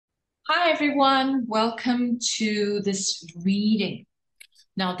Hi everyone, welcome to this reading.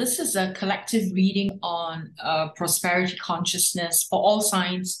 Now, this is a collective reading on prosperity consciousness for all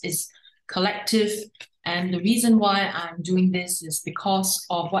signs is collective. And the reason why I'm doing this is because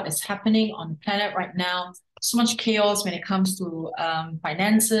of what is happening on the planet right now. So much chaos when it comes to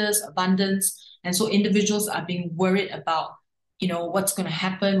finances, abundance. And so individuals are being worried about, what's going to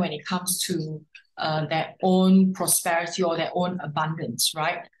happen when it comes to their own prosperity or their own abundance,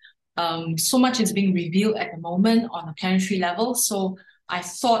 right? So much is being revealed at the moment on a planetary level. So I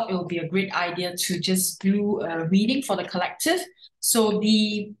thought it would be a great idea to just do a reading for the collective. So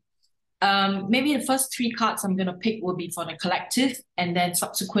the maybe the first three cards I'm gonna pick will be for the collective, and then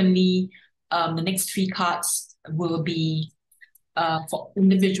subsequently the next three cards will be for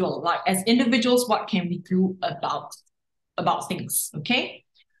individual. Like as individuals, what can we do about things? Okay.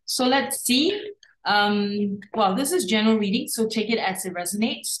 So let's see. Well, this is general reading, so take it as it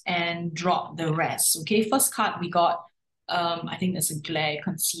resonates and drop the rest. Okay, first card we got, I think there's a glare, you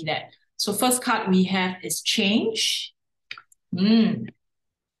can't see that. So first card we have is change.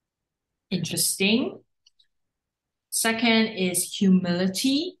 Interesting. Second is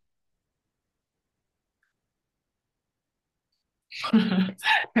humility.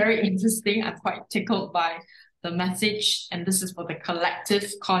 Very interesting. I'm quite tickled by the message, and this is for the collective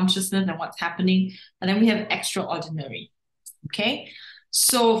consciousness and what's happening. And then we have extraordinary. Okay.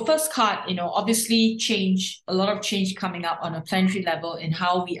 So first card, obviously change, a lot of change coming up on a planetary level in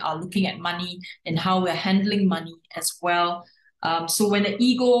how we are looking at money and how we're handling money as well. So when the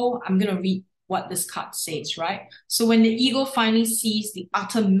ego, I'm going to read what this card says, right? So when the ego finally sees the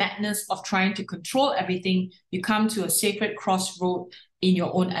utter madness of trying to control everything, you come to a sacred crossroad in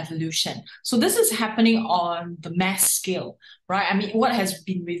your own evolution. So this is happening on the mass scale, right? I mean, what has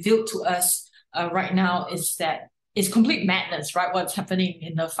been revealed to us right now is that it's complete madness, right? What's happening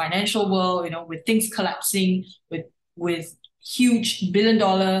in the financial world, with things collapsing, with huge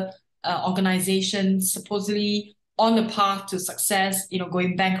billion-dollar organizations supposedly on the path to success,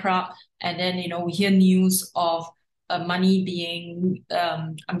 going bankrupt, and then we hear news of money being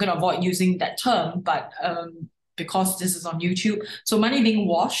I'm going to avoid using that term, but because this is on YouTube. So money being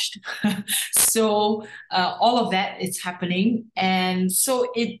washed. So all of that is happening. And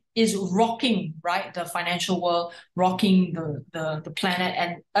so it is rocking, right? The financial world, rocking the planet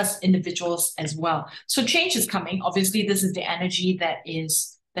and us individuals as well. So change is coming. Obviously, this is the energy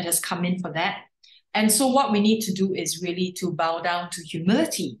that has come in for that. And so what we need to do is really to bow down to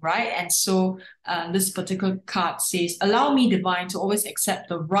humility, right? And so this particular card says, allow me, divine, to always accept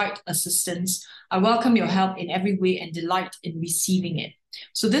the right assistance. I welcome your help in every way and delight in receiving it.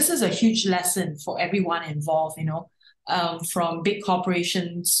 So this is a huge lesson for everyone involved, from big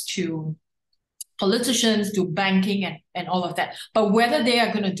corporations to politicians to banking and all of that. But whether they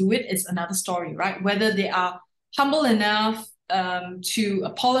are going to do it is another story, right? Whether they are humble enough to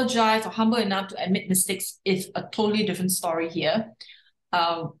apologize or humble enough to admit mistakes is a totally different story here.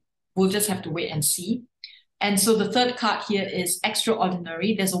 We'll just have to wait and see. And so the third card here is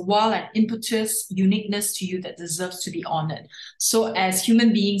extraordinary. There's a wild and impetuous uniqueness to you that deserves to be honored. So as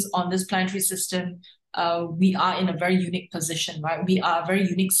human beings on this planetary system, we are in a very unique position, right? We are a very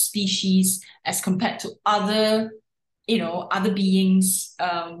unique species as compared to other beings.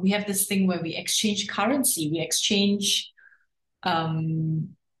 We have this thing where we exchange currency, we exchange money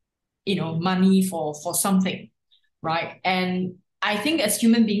for something, right? And I think as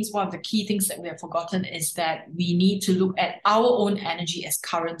human beings, one of the key things that we have forgotten is that we need to look at our own energy as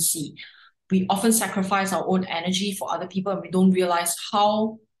currency. We often sacrifice our own energy for other people, and we don't realize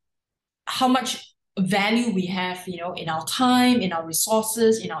how much value we have, in our time, in our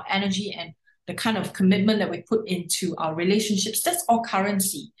resources, in our energy, and the kind of commitment that we put into our relationships. That's all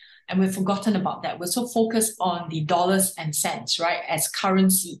currency. And we've forgotten about that. We're so focused on the dollars and cents, right, as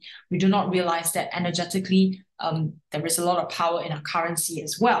currency. We do not realize that energetically, there is a lot of power in our currency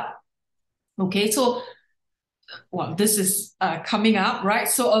as well. Okay, so, well, this is coming up, right?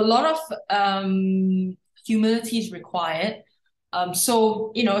 So a lot of humility is required.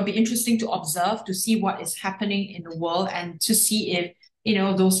 So, it'd be interesting to observe, to see what is happening in the world and to see if,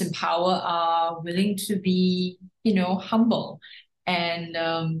 those in power are willing to be, humble and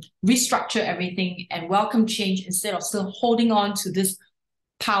restructure everything and welcome change instead of still holding on to this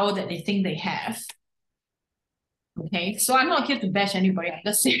power that they think they have. Okay, so I'm not here to bash anybody. I'm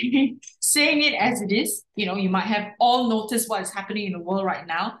just saying it as it is. You might have all noticed what is happening in the world right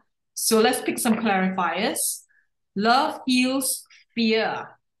now. So let's pick some clarifiers. Love heals fear.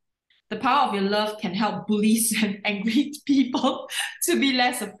 The power of your love can help bullies and angry people to be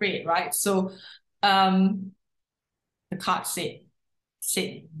less afraid, right? So the card said,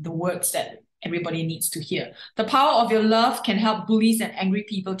 said the words that everybody needs to hear. The power of your love can help bullies and angry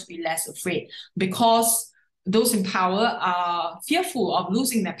people to be less afraid, because those in power are fearful of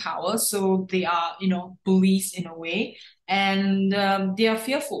losing their power. So they are, bullies in a way. And they are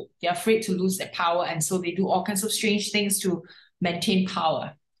fearful. They're afraid to lose their power. And so they do all kinds of strange things to maintain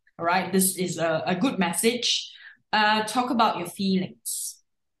power. All right. This is a good message. Talk about your feelings.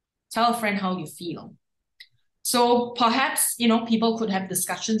 Tell a friend how you feel. So perhaps, people could have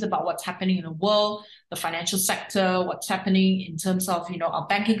discussions about what's happening in the world, the financial sector, what's happening in terms of, our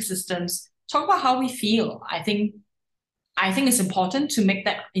banking systems. Talk about how we feel. I think it's important to make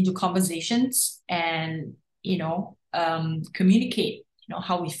that into conversations and, communicate,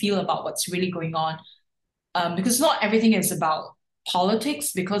 how we feel about what's really going on. Because not everything is about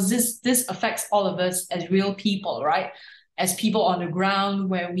politics, because this affects all of us as real people, right? As people on the ground,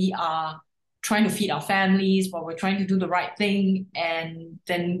 where we are trying to feed our families, while we're trying to do the right thing, and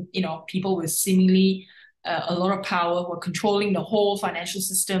then people with seemingly a lot of power who are controlling the whole financial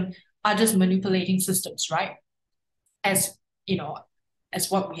system are just manipulating systems, right? As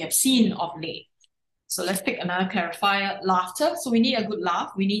what we have seen of late. So let's pick another clarifier: laughter. So we need a good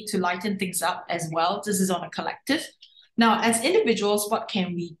laugh. We need to lighten things up as well. This is on a collective. Now, as individuals, what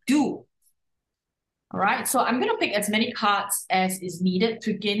can we do? All right, so I'm going to pick as many cards as is needed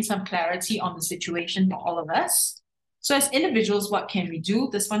to gain some clarity on the situation for all of us. So as individuals, what can we do?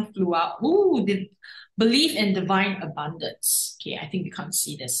 This one flew out. Ooh, believe in divine abundance. Okay, I think you can't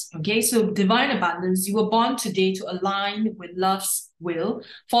see this. Okay, so divine abundance. You were born today to align with love's will,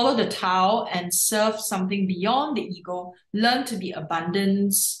 follow the Tao, and serve something beyond the ego. Learn to be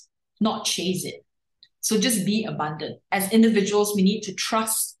abundance, not chase it. So just be abundant. As individuals, we need to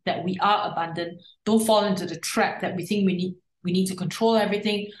trust that we are abundant. Don't fall into the trap that we think we need to control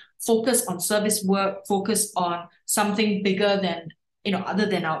everything. Focus on service work. Focus on something bigger than, other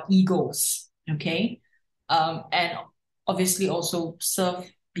than our egos. Okay. And obviously also serve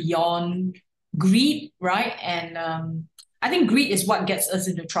beyond greed, right? And I think greed is what gets us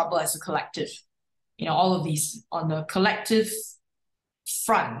into trouble as a collective. All of these on the collective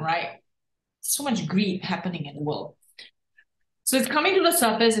front, right? So much greed happening in the world. So it's coming to the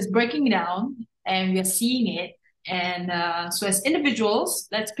surface, it's breaking down, and we are seeing it. And so as individuals,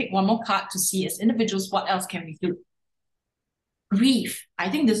 let's pick one more card to see as individuals, what else can we do? Grief. I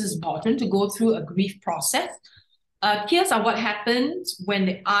think this is important to go through a grief process. Tears are what happens when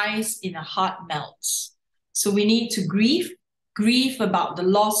the ice in a heart melts. So we need to grieve about the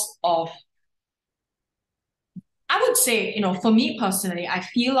loss of, I would say, for me personally, I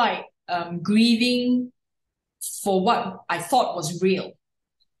feel like grieving for what I thought was real,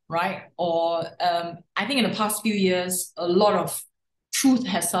 right? Or I think in the past few years, a lot of truth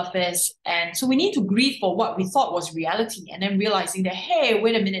has surfaced. And so we need to grieve for what we thought was reality, and then realizing that, hey,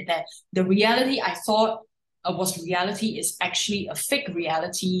 wait a minute, that the reality I thought was reality is actually a fake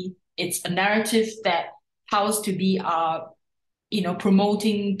reality. It's a narrative that powers to be are,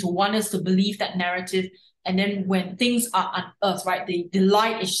 promoting to want us to believe that narrative. And then when things are unearthed, right, the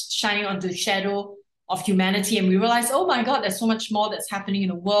light is shining onto the shadow of humanity, and we realize, oh my God, there's so much more that's happening in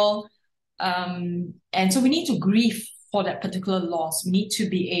the world. And so we need to grieve for that particular loss. We need to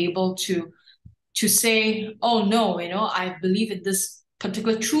be able to say, oh no, I believe in this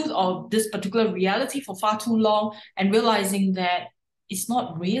particular truth or this particular reality for far too long, and realizing that it's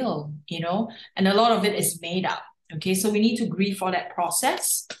not real, and a lot of it is made up. Okay, so we need to grieve for that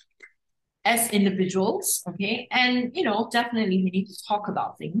process as individuals, okay? And, definitely we need to talk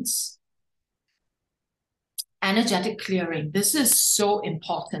about things. Energetic clearing. This is so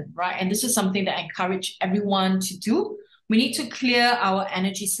important, right? And this is something that I encourage everyone to do. We need to clear our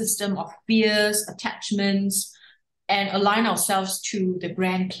energy system of fears, attachments, and align ourselves to the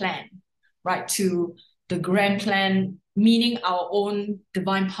grand plan, right? To the grand plan, meaning our own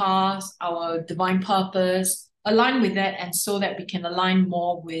divine path, our divine purpose, align with that, and so that we can align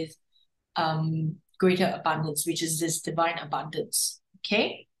more with greater abundance, which is this divine abundance.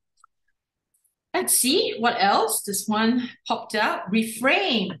 Okay, let's see what else. This one popped out.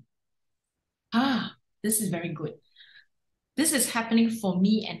 Reframe. This is very good. This is happening for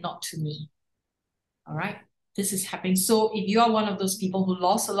me and not to me. All right, this is happening. So if you are one of those people who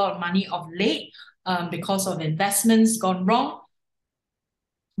lost a lot of money of late because of investments gone wrong,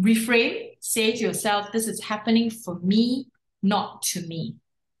 reframe. Say to yourself, this is happening for me, not to me.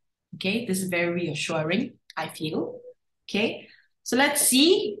 Okay, this is very reassuring, I feel. Okay, so let's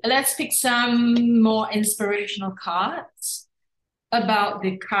see. Let's pick some more inspirational cards about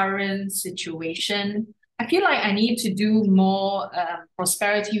the current situation. I feel like I need to do more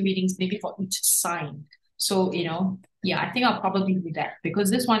prosperity readings, maybe for each sign. So, Yeah, I think I'll probably do that because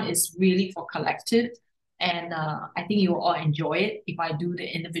this one is really for collective. And I think you will all enjoy it if I do the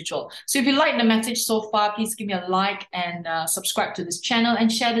individual. So if you like the message so far, please give me a like and subscribe to this channel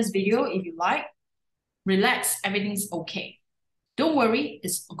and share this video if you like. Relax, everything's okay. Don't worry,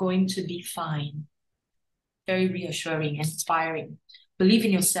 it's going to be fine. Very reassuring and inspiring. Believe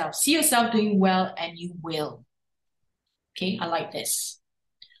in yourself. See yourself doing well and you will. Okay, I like this.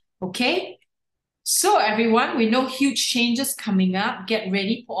 Okay, so everyone, we know huge changes coming up. Get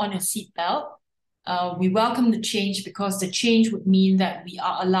ready, put on your seatbelt. We welcome the change because the change would mean that we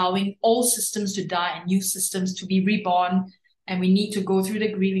are allowing all systems to die and new systems to be reborn. And we need to go through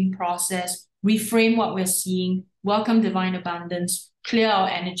the grieving process, reframe what we're seeing, welcome divine abundance, clear our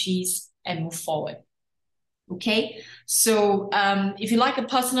energies, and move forward. Okay, so if you like a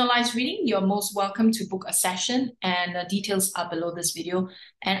personalized reading, you're most welcome to book a session, and details are below this video.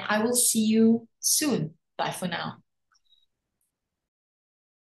 And I will see you soon. Bye for now.